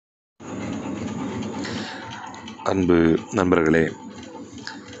அன்பு நண்பர்களே,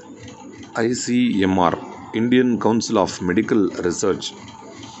 ICMR Indian council of medical research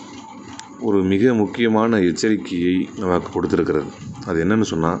ஒரு மிக முக்கியமான எச்சரிக்கையை நமக்கு கொடுத்துருக்கிறது. அது என்னன்னு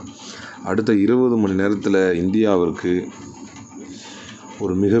சொன்னால், அடுத்த 20 மணி நேரத்தில் இந்தியாவிற்கு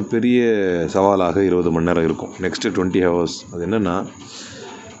ஒரு மிகப்பெரிய சவாலாக 20 மணி நேரம் இருக்கும். Next 20 hours. அது என்னென்னா,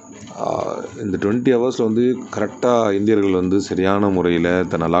 இந்த 20 ஹவர்ஸில் கரெக்டாக இந்தியர்கள் சரியான முறையில்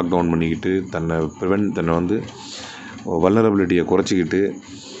தன்னை லாக்டவுன் பண்ணிக்கிட்டு தன்னை வல்னரபிலிட்டியை குறைச்சிக்கிட்டு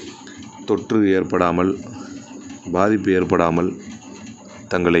தொற்று ஏற்படாமல், பாதிப்பு ஏற்படாமல்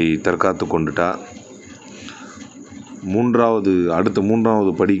தங்களை தற்காத்து கொண்டுட்டா, அடுத்த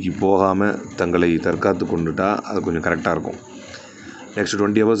மூன்றாவது படிக்கு போகாமல் தங்களை தற்காத்து கொண்டுட்டா அது கொஞ்சம் கரெக்டாக இருக்கும். நெக்ஸ்ட்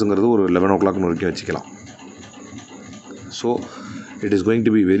 20 ஹவர்ஸுங்கிறது ஒரு 11 o'clock வரைக்கும் வச்சுக்கலாம். So it is going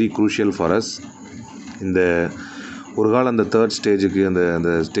to be very crucial for us. இந்த ஒரு காலம் அந்த தேர்ட் ஸ்டேஜுக்கு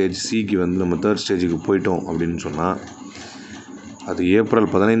அந்த ஸ்டேஜ் சிக்கு நம்ம தேர்ட் ஸ்டேஜுக்கு போயிட்டோம் அப்படின்னு சொன்னால், அது ஏப்ரல்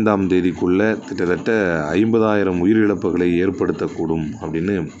 15ஆம் தேதிக்குள்ளே கிட்டத்தட்ட 50,000 உயிரிழப்புகளை ஏற்படுத்தக்கூடும்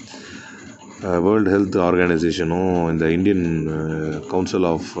அப்படின்னு வேர்ல்டு ஹெல்த் ஆர்கனைசேஷனும் இந்த இந்தியன் கவுன்சில்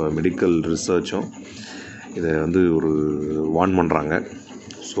ஆஃப் மெடிக்கல் ரிசர்ச்சும் இதை ஒரு வார்ன் பண்ணுறாங்க.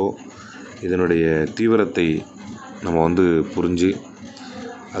 ஸோ இதனுடைய தீவிரத்தை நம்ம புரிஞ்சு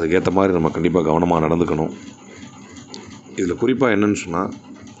அதுக்கேற்ற மாதிரி நம்ம கண்டிப்பாக கவனமாக நடந்துக்கணும். இதில் குறிப்பாக என்னென்னு சொன்னால்,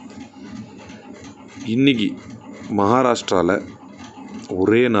 இன்றைக்கி மகாராஷ்டிராவில்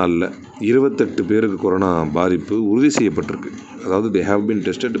ஒரே நாளில் 28 பேருக்கு கொரோனா பாதிப்பு உறுதி செய்யப்பட்டிருக்கு. அதாவது they have been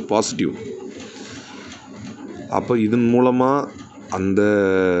tested positive. அப்போ இதன் மூலமாக அந்த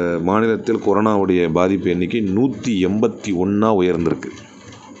மாநிலத்தில் கொரோனாவுடைய பாதிப்பு எண்ணிக்கை 181 உயர்ந்திருக்கு.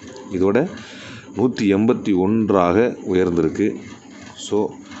 இதோட 181 உயர்ந்திருக்கு. ஸோ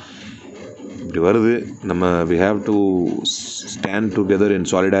இப்படி வருது. நம்ம we have to stand together in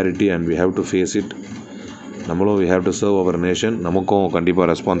solidarity and we have to face it. நம்மளும் we have to serve our nation. நமக்கும் கண்டிப்பாக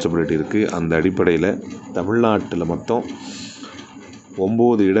ரெஸ்பான்சிபிலிட்டி இருக்குது. அந்த அடிப்படையில் தமிழ்நாட்டில் மொத்தம்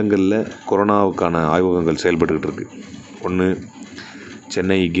 9 இடங்களில் கொரோனாவுக்கான ஆய்வகங்கள் செயல்பட்டுக்கிட்டு இருக்குது. 1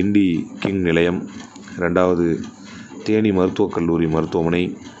 சென்னை கிண்டி கிங் நிலையம், 2வது தேனி மருத்துவக் கல்லூரி மருத்துவமனை,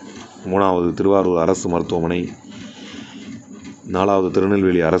 3வது திருவாரூர் அரசு மருத்துவமனை, 4வது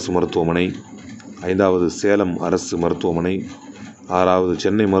திருநெல்வேலி அரசு மருத்துவமனை, 5வது சேலம் அரசு மருத்துவமனை, 6வது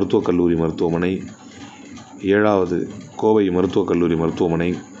சென்னை மருத்துவக் கல்லூரி மருத்துவமனை, 7வது கோவை மருத்துவக் கல்லூரி மருத்துவமனை,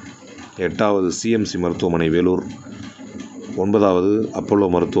 8வது CMC மருத்துவமனை வேலூர், 9வது அப்போலோ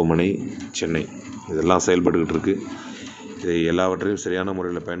மருத்துவமனை சென்னை. இதெல்லாம் செயல்பட்டுக்கிட்டு இருக்குது. இதை எல்லாவற்றையும் சரியான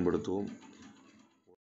முறையில் பயன்படுத்துவோம்.